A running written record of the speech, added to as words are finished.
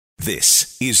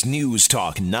This is News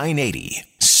Talk 980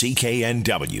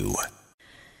 CKNW.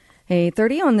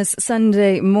 8:30 on this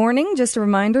Sunday morning. Just a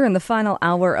reminder, in the final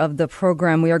hour of the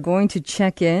program, we are going to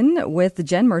check in with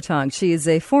Jen Murtaugh. She is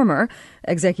a former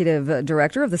executive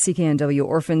director of the CKNW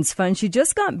Orphans Fund. She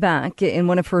just got back in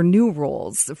one of her new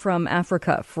roles from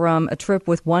Africa, from a trip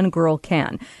with One Girl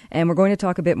Can. And we're going to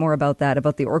talk a bit more about that,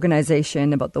 about the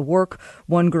organization, about the work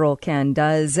One Girl Can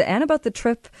does, and about the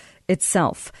trip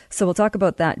itself. So we'll talk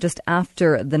about that just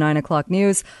after the 9 o'clock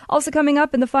news. Also coming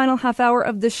up in the final half hour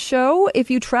of the show,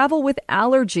 if you travel with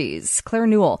allergies, Claire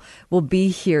Newell will be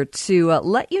here to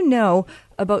let you know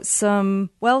about some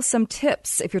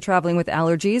tips if you're traveling with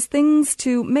allergies, things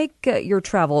to make your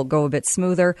travel go a bit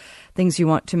smoother, things you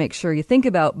want to make sure you think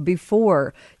about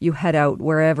before you head out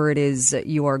wherever it is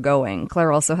you are going.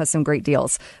 Claire also has some great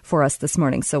deals for us this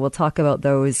morning, so we'll talk about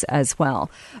those as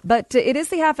well. But it is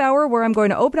the half hour where I'm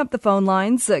going to open up the phone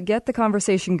lines, get the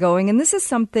conversation going, and this is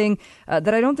something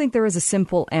that I don't think there is a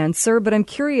simple answer, but I'm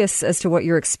curious as to what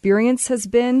your experience has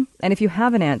been, and if you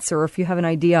have an answer or if you have an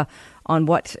idea on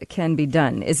what can be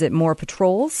done. Is it more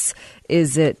patrols?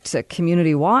 Is it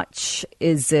community watch?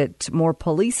 Is it more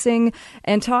policing?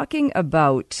 And talking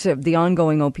about the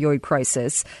ongoing opioid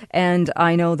crisis. And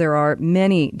I know there are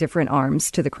many different arms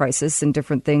to the crisis and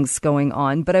different things going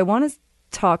on, but I want to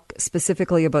talk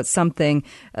specifically about something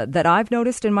that I've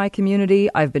noticed in my community.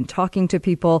 I've been talking to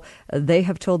people. They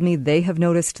have told me they have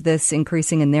noticed this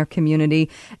increasing in their community.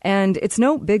 And it's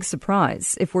no big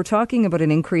surprise. If we're talking about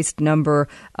an increased number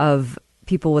of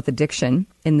people with addiction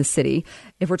in the city,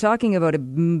 if we're talking about a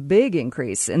big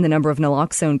increase in the number of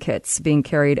naloxone kits being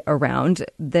carried around,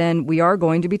 then we are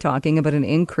going to be talking about an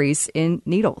increase in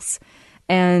needles.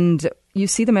 And you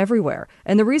see them everywhere.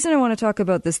 And the reason I want to talk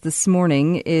about this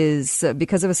morning is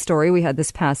because of a story we had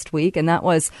this past week, and that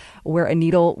was where a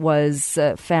needle was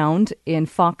found in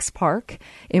Fox Park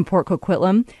in Port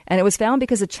Coquitlam. And it was found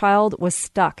because a child was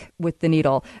stuck with the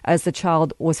needle as the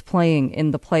child was playing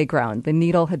in the playground. The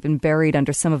needle had been buried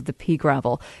under some of the pea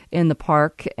gravel in the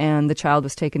park, and the child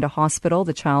was taken to hospital.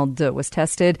 The child was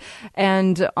tested.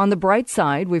 And on the bright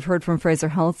side, we've heard from Fraser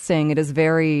Health saying it is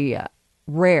very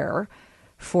rare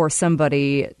for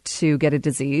somebody to get a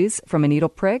disease from a needle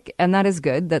prick, and that is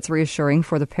good. That's reassuring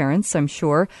for the parents, I'm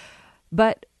sure.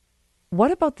 But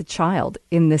what about the child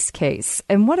in this case?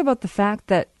 And what about the fact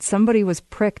that somebody was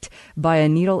pricked by a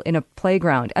needle in a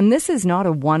playground? And this is not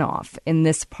a one-off in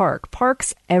this park.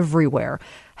 Parks everywhere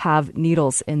have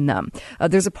needles in them.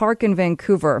 There's a park in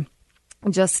Vancouver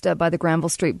just by the Granville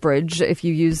Street Bridge. If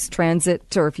you use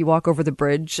transit or if you walk over the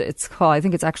bridge, I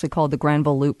think it's actually called the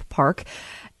Granville Loop Park.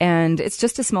 And it's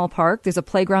just a small park. There's a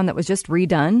playground that was just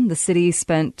redone. The city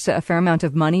spent a fair amount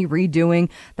of money redoing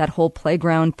that whole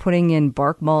playground, putting in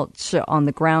bark mulch on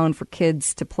the ground for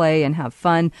kids to play and have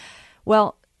fun.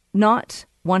 Well, not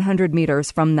 100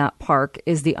 meters from that park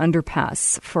is the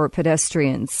underpass for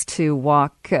pedestrians to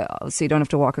walk, so you don't have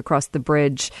to walk across the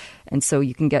bridge, and so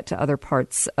you can get to other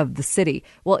parts of the city.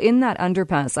 Well, in that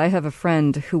underpass, I have a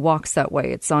friend who walks that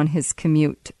way. It's on his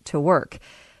commute to work.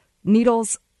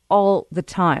 Needles all the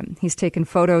time. He's taken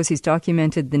photos. He's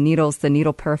documented the needles, the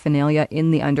needle paraphernalia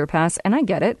in the underpass. And I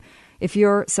get it. If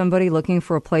you're somebody looking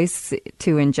for a place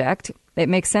to inject, it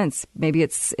makes sense. Maybe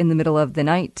it's in the middle of the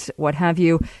night, what have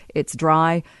you. It's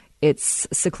dry. It's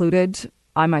secluded.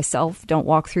 I myself don't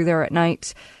walk through there at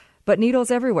night. But needles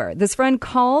everywhere. This friend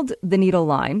called the needle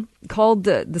line, called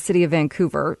the city of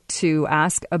Vancouver to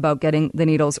ask about getting the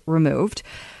needles removed,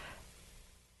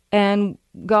 and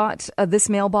got this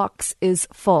mailbox is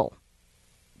full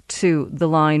to the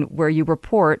line where you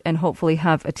report and hopefully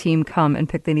have a team come and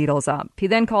pick the needles up. He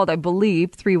then called, I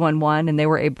believe, 311, and they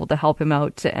were able to help him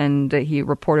out, and he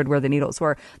reported where the needles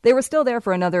were. They were still there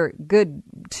for another good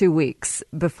 2 weeks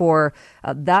before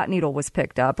that needle was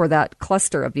picked up, or that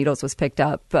cluster of needles was picked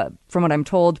up. From what I'm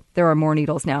told, there are more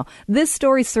needles now. This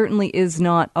story certainly is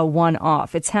not a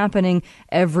one-off. It's happening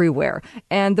everywhere.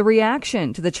 And the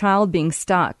reaction to the child being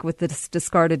stuck with this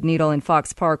discarded needle in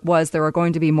Fox Park was there are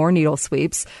going to be more needle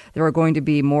sweeps. There are going to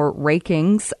be more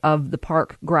rakings of the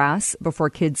park grass before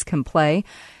kids can play,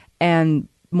 and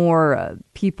more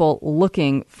people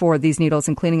looking for these needles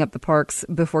and cleaning up the parks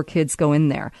before kids go in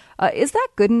there. Is that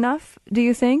good enough, do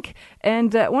you think?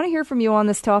 And I want to hear from you on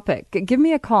this topic. Give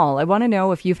me a call. I want to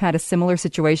know if you've had a similar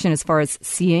situation as far as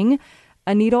seeing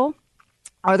a needle.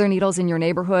 Are there needles in your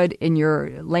neighborhood, in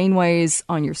your laneways,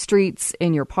 on your streets,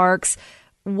 in your parks?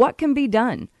 What can be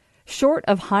done short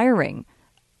of hiring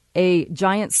a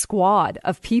giant squad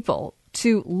of people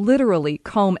to literally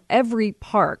comb every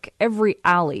park, every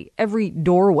alley, every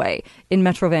doorway in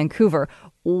Metro Vancouver?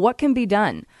 What can be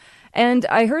done? And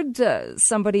I heard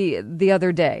somebody the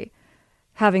other day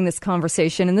having this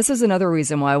conversation, and this is another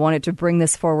reason why I wanted to bring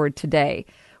this forward today,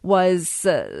 was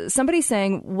somebody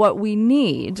saying what we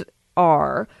need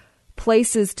are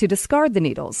places to discard the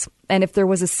needles. And if there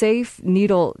was a safe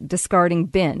needle discarding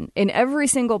bin in every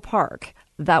single park,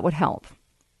 that would help.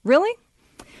 Really?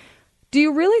 Do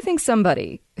you really think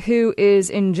somebody who is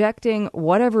injecting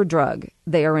whatever drug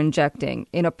they are injecting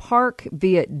in a park,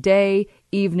 be it day,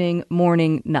 evening,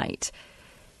 morning, night,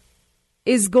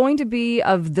 is going to be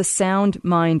of the sound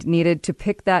mind needed to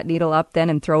pick that needle up then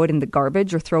and throw it in the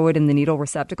garbage or throw it in the needle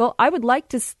receptacle? I would like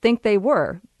to think they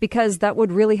were, because that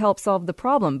would really help solve the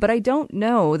problem. But I don't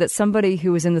know that somebody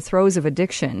who is in the throes of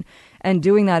addiction and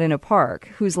doing that in a park,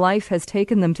 whose life has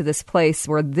taken them to this place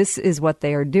where this is what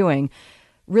they are doing,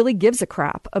 really gives a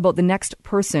crap about the next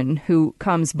person who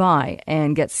comes by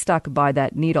and gets stuck by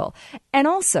that needle. And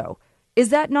also, is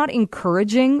that not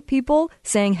encouraging people,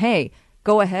 saying, hey,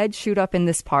 go ahead, shoot up in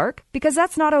this park? Because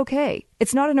that's not okay.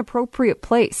 It's not an appropriate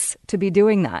place to be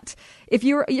doing that. If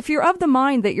you're of the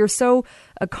mind that you're so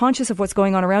conscious of what's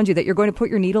going on around you that you're going to put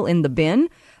your needle in the bin,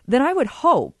 then I would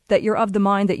hope that you're of the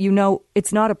mind that you know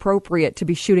it's not appropriate to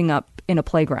be shooting up in a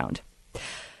playground.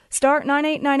 Star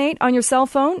 9898 on your cell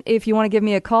phone if you want to give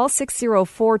me a call,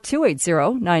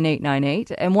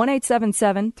 604-280-9898, and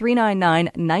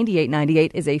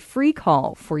 1-877-399-9898 is a free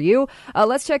call for you.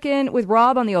 Let's check in with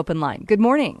Rob on the open line. Good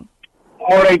morning.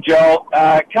 Morning, Joe.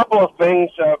 A couple of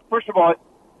things. First of all,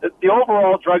 the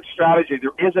overall drug strategy,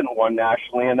 there isn't one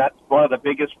nationally, and that's one of the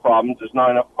biggest problems. There's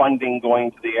not enough funding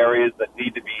going to the areas that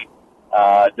need to be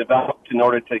developed in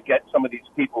order to get some of these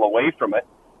people away from it.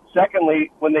 Secondly,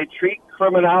 when they treat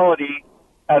criminality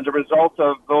as a result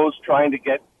of those trying to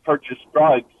get purchased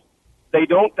drugs, they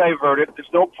don't divert it.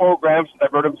 There's no programs to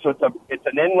divert them, so it's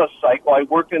an endless cycle. I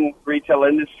work in retail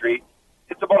industry.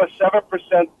 It's about a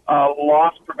 7%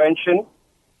 loss prevention,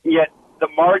 yet the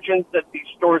margins that these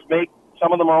stores make,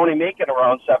 some of them are only making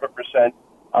around 7%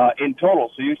 in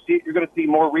total. So you're going to see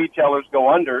more retailers go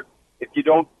under if you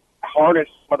don't harness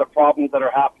some of the problems that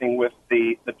are happening with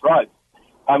the drugs.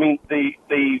 I mean, the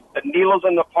needles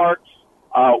in the parks,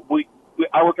 I work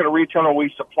at a retailer and we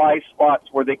supply spots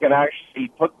where they can actually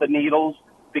put the needles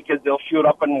because they'll shoot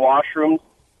up in washrooms.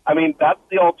 I mean, that's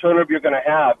the alternative you're going to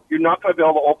have. You're not going to be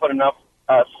able to open enough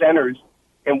centers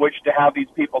in which to have these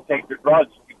people take their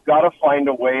drugs. You've got to find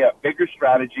a way, a bigger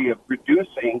strategy of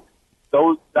reducing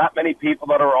that many people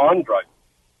that are on drugs.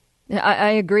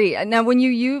 I agree. Now, when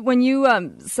you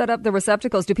set up the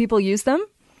receptacles, do people use them?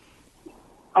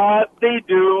 They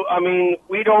do. I mean,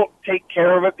 we don't take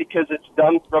care of it because it's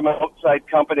done from an outside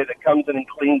company that comes in and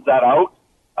cleans that out,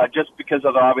 just because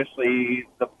of obviously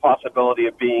the possibility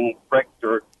of being pricked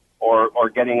or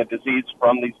getting a disease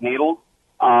from these needles.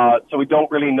 So we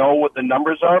don't really know what the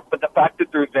numbers are, but the fact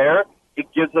that they're there,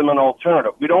 it gives them an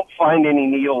alternative. We don't find any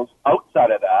needles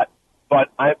outside of that, but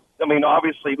I mean,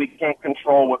 obviously we can't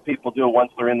control what people do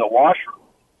once they're in the washroom.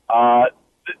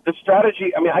 The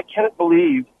strategy, I mean, I can't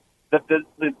believe that the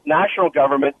national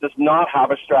government does not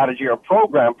have a strategy or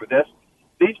program for this.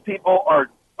 These people are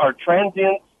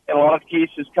transients in a lot of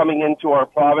cases coming into our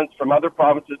province from other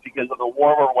provinces because of the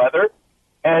warmer weather,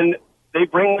 and a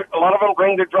lot of them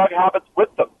bring their drug habits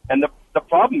with them. And the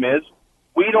problem is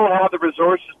we don't have the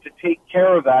resources to take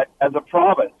care of that as a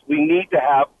province. We need to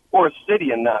have, or a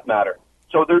city in that matter.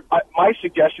 So my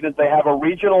suggestion is they have a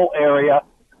regional area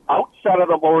outside of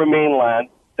the Lower Mainland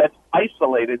that's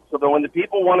isolated so that when the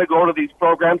people want to go to these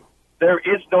programs, there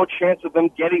is no chance of them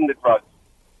getting the drugs.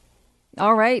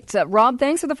 All right. Rob,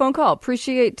 thanks for the phone call.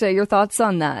 Appreciate your thoughts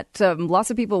on that.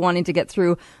 Lots of people wanting to get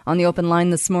through on the open line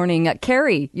this morning.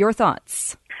 Carrie, your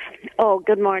thoughts. Oh,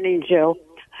 good morning, Jill.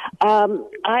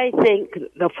 I think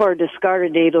for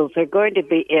discarded needles, they're going to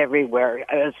be everywhere.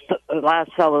 As the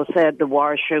last fellow said, the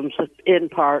washrooms, in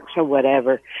parks or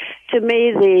whatever. To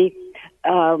me,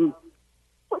 the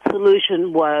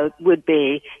solution would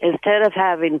be, instead of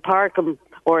having park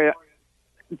or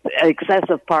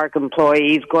excessive park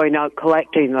employees going out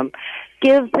collecting them,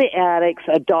 give the addicts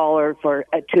 $1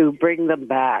 to bring them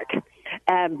back.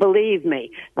 And believe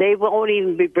me, they won't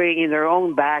even be bringing their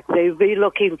own back. They'll be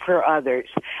looking for others.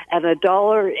 And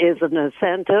 $1 is an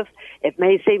incentive. It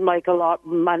may seem like a lot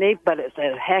of money, but it's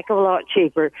a heck of a lot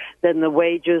cheaper than the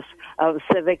wages of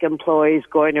civic employees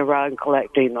going around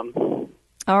collecting them.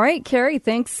 All right, Carrie,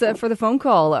 thanks for the phone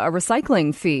call. A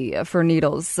recycling fee for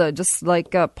needles, just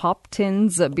like pop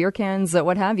tins, beer cans,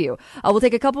 what have you. We'll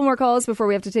take a couple more calls before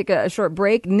we have to take a short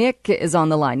break. Nick is on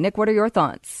the line. Nick, what are your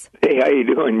thoughts? Hey, how you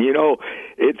doing? You know,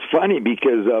 it's funny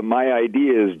because my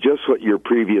idea is just what your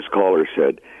previous caller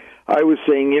said. I was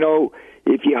saying,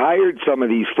 if you hired some of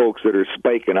these folks that are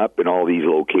spiking up in all these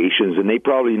locations, and they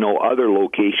probably know other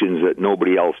locations that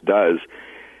nobody else does,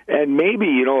 and maybe,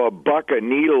 $1 a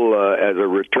needle as a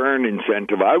return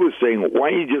incentive. I was saying,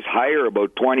 why don't you just hire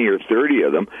about 20 or 30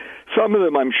 of them? Some of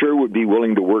them, I'm sure, would be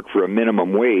willing to work for a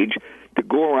minimum wage to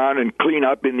go around and clean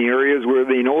up in the areas where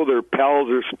they know their pals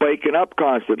are spiking up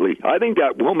constantly. I think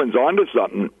that woman's onto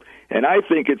something, and I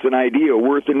think it's an idea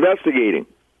worth investigating.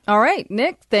 All right,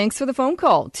 Nick, thanks for the phone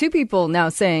call. 2 people now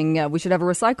saying we should have a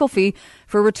recycle fee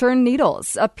for return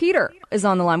needles. Peter is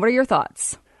on the line. What are your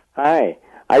thoughts? Hi.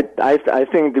 I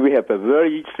think we have a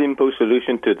very simple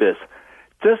solution to this.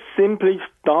 Just simply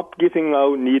stop giving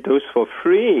out needles for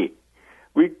free.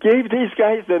 We gave these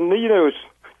guys the needles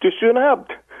to shoot up.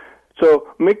 So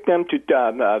make them to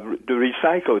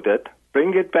recycle that,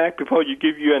 bring it back before you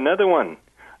give you another one.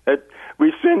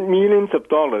 We spend millions of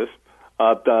dollars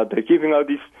they're giving out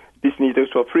these needles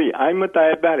for free. I'm a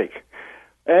diabetic.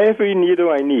 Every needle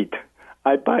I need,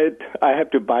 I buy it. I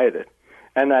have to buy it.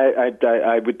 And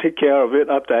I would take care of it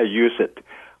after I use it.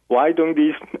 Why don't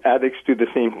these addicts do the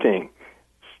same thing?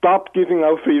 Stop giving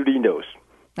out free needles.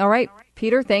 All right,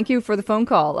 Peter, thank you for the phone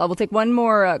call. We'll take one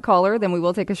more caller, then we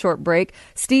will take a short break.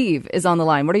 Steve is on the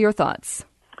line. What are your thoughts?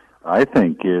 I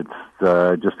think it's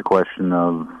just a question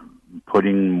of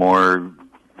putting more,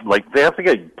 they have to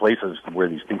get places where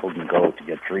these people can go to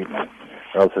get treatment,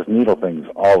 or else this needle thing's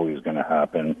always going to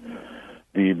happen.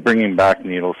 The bringing back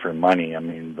needles for money,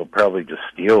 they'll probably just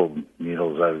steal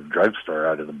needles out of the drugstore,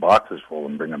 out of the boxes full,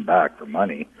 and bring them back for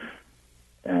money.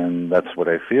 And that's what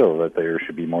I feel, that there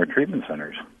should be more treatment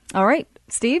centers. All right.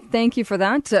 Steve, thank you for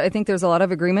that. I think there's a lot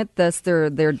of agreement that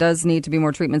there does need to be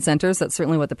more treatment centers. That's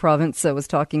certainly what the province was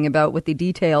talking about with the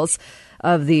details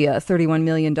of the $31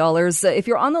 million. If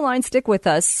you're on the line, stick with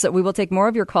us. We will take more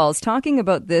of your calls talking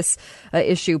about this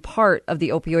issue, part of the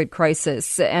opioid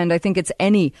crisis. And I think it's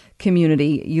any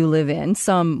community you live in,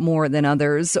 some more than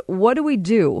others. What do we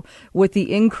do with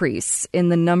the increase in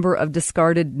the number of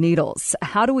discarded needles?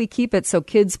 How do we keep it so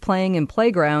kids playing in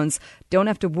playgrounds don't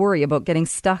have to worry about getting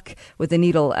stuck with a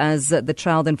needle as the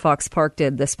child in Fox Park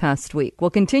did this past week? We'll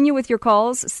continue with your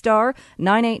calls. Star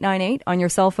 9898 on your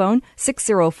cell phone,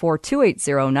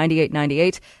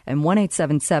 604-280-9898 and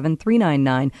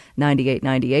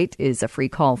 1-877-399-9898 is a free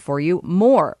call for you.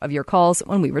 More of your calls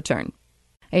when we return.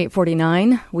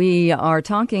 8:49. We are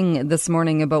talking this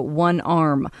morning about one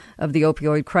arm of the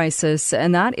opioid crisis,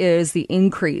 and that is the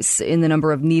increase in the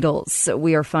number of needles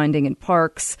we are finding in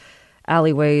parks,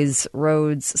 alleyways,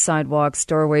 roads, sidewalks,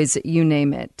 doorways, you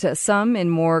name it. Some in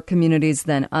more communities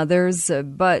than others,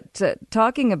 but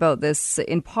talking about this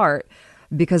in part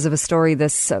because of a story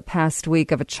this past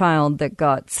week of a child that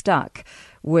got stuck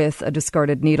with a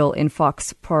discarded needle in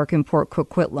Fox Park in Port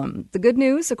Coquitlam. The good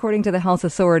news, according to the health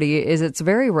authority, is it's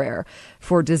very rare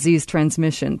for disease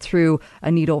transmission through a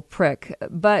needle prick.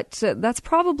 But that's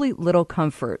probably little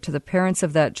comfort to the parents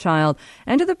of that child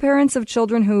and to the parents of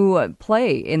children who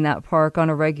play in that park on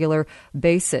a regular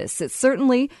basis. It's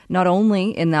certainly not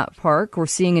only in that park. We're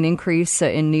seeing an increase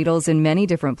in needles in many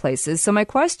different places. So my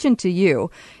question to you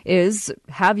is,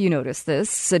 have you noticed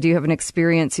this? Do you have an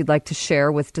experience you'd like to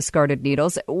share with discarded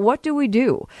needles? What do we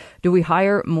do? Do we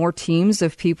hire more teams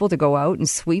of people to go out and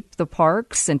sweep the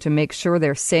parks and to make sure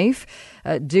they're safe?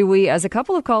 Do we, as a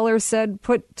couple of callers said,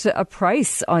 put a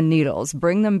price on needles,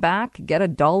 bring them back, get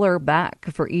 $1 back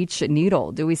for each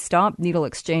needle? Do we stop needle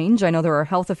exchange? I know there are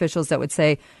health officials that would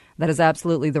say that is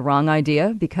absolutely the wrong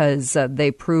idea because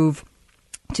they prove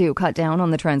to cut down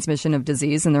on the transmission of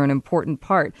disease, and they're an important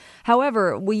part.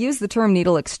 However, we use the term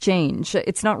needle exchange.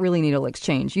 It's not really needle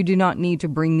exchange. You do not need to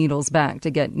bring needles back to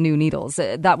get new needles.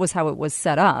 That was how it was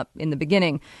set up in the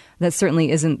beginning. That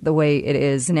certainly isn't the way it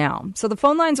is now. So the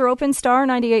phone lines are open, star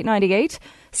 9898,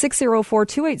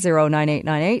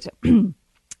 604-280-9898, and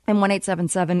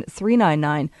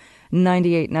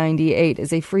 1-877-399-9898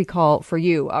 is a free call for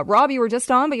you. Rob, you were just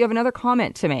on, but you have another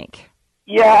comment to make.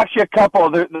 Yeah, actually a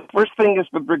couple. The first thing is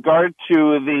with regard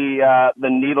to the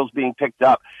needles being picked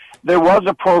up. There was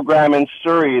a program in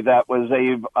Surrey that was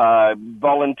a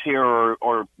volunteer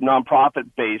or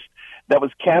non-profit based that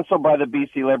was canceled by the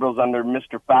BC Liberals under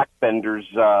Mr. Fackbender's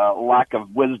lack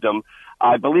of wisdom.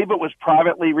 I believe it was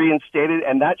privately reinstated,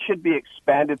 and that should be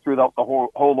expanded throughout the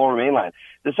whole Lower Mainland.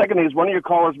 The second thing is one of your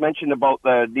callers mentioned about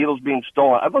the needles being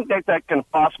stolen. I don't think that can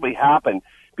possibly happen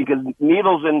because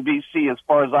needles in BC, as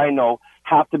far as I know,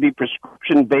 have to be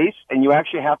prescription-based, and you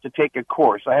actually have to take a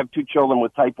course. I have 2 children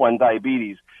with type 1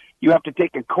 diabetes. You have to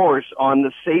take a course on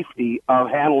the safety of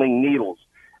handling needles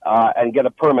and get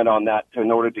a permit on that in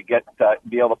order to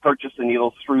be able to purchase the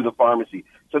needles through the pharmacy.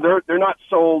 So they're not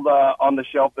sold on the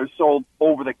shelf. They're sold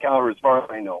over the counter, as far as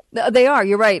I know. They are.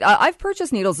 You're right. I've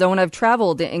purchased needles, though, when I've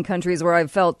traveled in countries where I've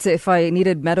felt if I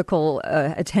needed medical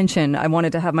attention, I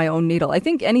wanted to have my own needle. I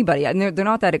think anybody, and they're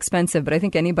not that expensive, but I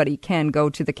think anybody can go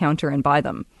to the counter and buy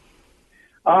them.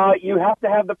 You have to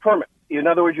have the permit. In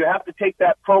other words, you have to take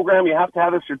that program. You have to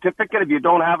have a certificate. If you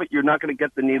don't have it, you're not going to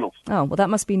get the needles. Oh, well, that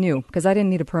must be new, because I didn't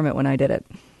need a permit when I did it.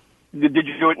 Did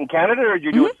you do it in Canada, or did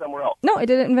you do it somewhere else? No, I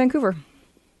did it in Vancouver.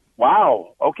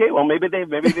 Wow. Okay. Well, maybe they've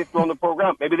thrown the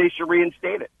program. Maybe they should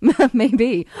reinstate it.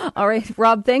 Maybe. All right,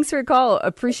 Rob. Thanks for your call.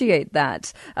 Appreciate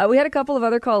that. We had a couple of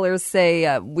other callers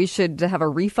say we should have a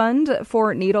refund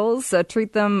for needles.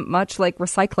 Treat them much like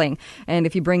recycling, and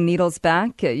if you bring needles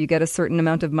back, you get a certain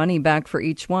amount of money back for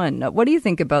each one. What do you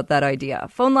think about that idea?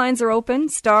 Phone lines are open.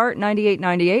 Star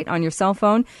 9898 on your cell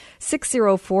phone.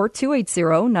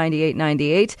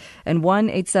 604-280-9898 and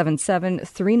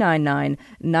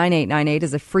 1-877-399-9898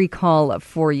 is a free call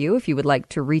for you if you would like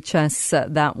to reach us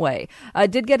that way. I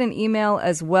did get an email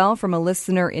as well from a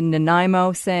listener in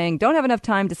Nanaimo saying, don't have enough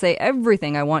time to say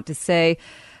everything I want to say.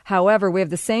 However, we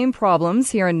have the same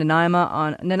problems here in Nanaimo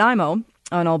on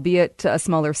albeit a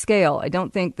smaller scale. I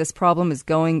don't think this problem is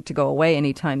going to go away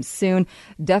anytime soon.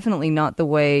 Definitely not the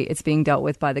way it's being dealt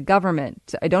with by the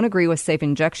government. I don't agree with safe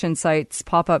injection sites,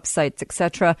 pop-up sites,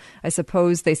 etc. I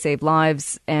suppose they save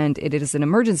lives, and it is an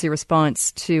emergency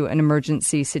response to an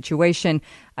emergency situation.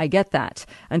 I get that.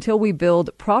 Until we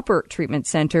build proper treatment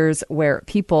centers where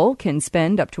people can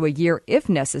spend up to a year, if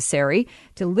necessary,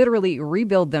 to literally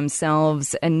rebuild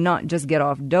themselves and not just get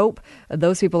off dope,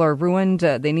 those people are ruined.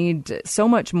 They need so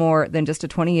much more than just a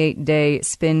 28-day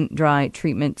spin-dry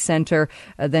treatment center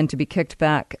than to be kicked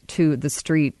back to the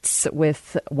streets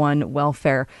with one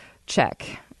welfare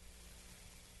check.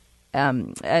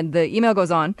 And the email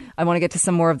goes on. I want to get to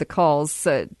some more of the calls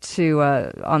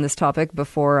on this topic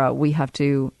before we have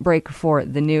to break for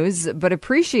the news. But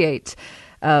appreciate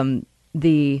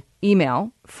the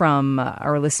email from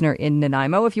our listener in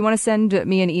Nanaimo. If you want to send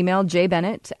me an email,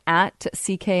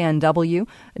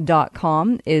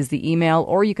 jbennett@cknw.com is the email.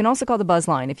 Or you can also call the Buzz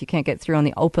line if you can't get through on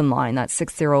the open line. That's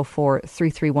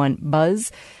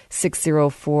 604-331-BUZZ,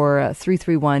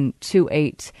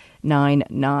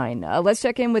 604-331-2899. Let's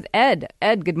check in with Ed.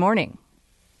 Ed, good morning.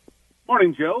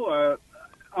 Morning, Joe.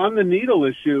 On the needle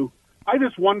issue, I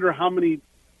just wonder how many.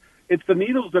 It's the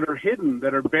needles that are hidden,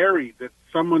 that are buried, that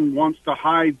someone wants to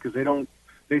hide because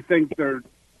they think they're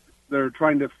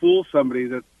trying to fool somebody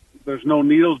that there's no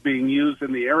needles being used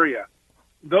in the area.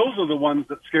 Those are the ones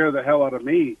that scare the hell out of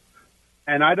me.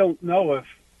 And I don't know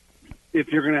if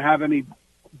you're going to have any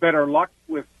better luck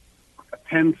with a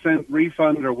 10-cent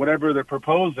refund or whatever they're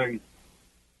proposing.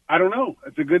 I don't know.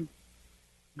 It's a good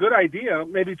idea.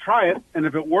 Maybe try it, and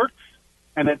if it works,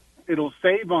 and it'll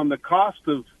save on the cost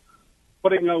of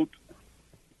putting out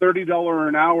 $30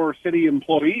 an hour city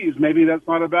employees, maybe that's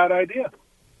not a bad idea.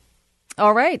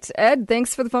 All right, Ed,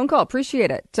 thanks for the phone call.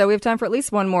 Appreciate it. So we have time for at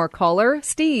least one more caller.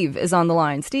 Steve is on the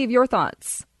line. Steve, your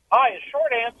thoughts? Hi, a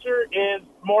short answer is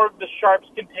more of the sharps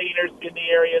containers in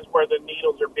the areas where the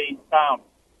needles are being found.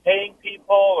 Paying the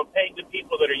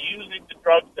people that are using the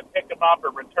drugs to pick them up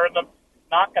or return them,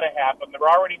 not going to happen. They're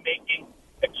already making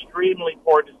extremely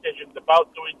poor decisions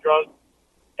about doing drugs,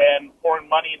 and pouring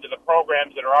money into the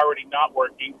programs that are already not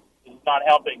working is not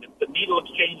helping. It's the needle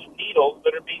exchange of needles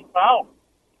that are being found.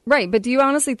 Right, but do you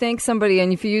honestly think somebody,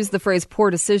 and if you use the phrase poor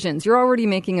decisions, you're already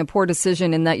making a poor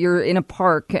decision in that you're in a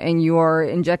park and you are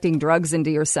injecting drugs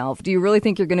into yourself. Do you really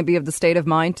think you're going to be of the state of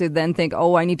mind to then think,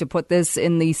 oh, I need to put this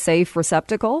in the safe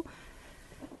receptacle?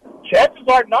 Chances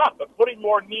are not, but putting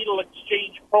more needle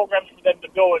exchange programs for them to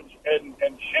go and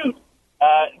shoot,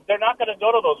 they're not going to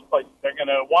go to those places. They're going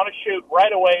to want to shoot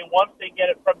right away once they get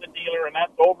it from the dealer, and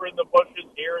that's over in the bushes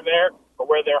here or there, or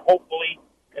where they're hopefully,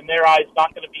 in their eyes,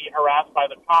 not going to be harassed by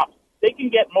the cops. They can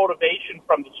get motivation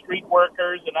from the street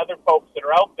workers and other folks that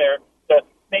are out there to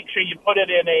make sure you put it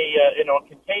in a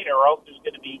container, or else there's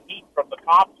going to be heat from the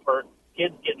cops for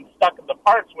kids getting stuck in the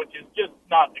parks, which is just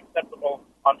not acceptable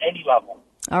on any level.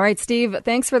 All right, Steve,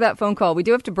 thanks for that phone call. We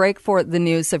do have to break for the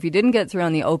news, so if you didn't get through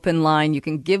on the open line, you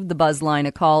can give the Buzz line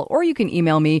a call, or you can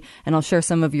email me, and I'll share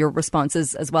some of your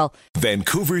responses as well.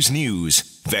 Vancouver's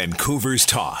News, Vancouver's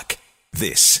Talk.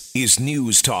 This is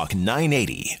News Talk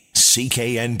 980,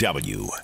 CKNW.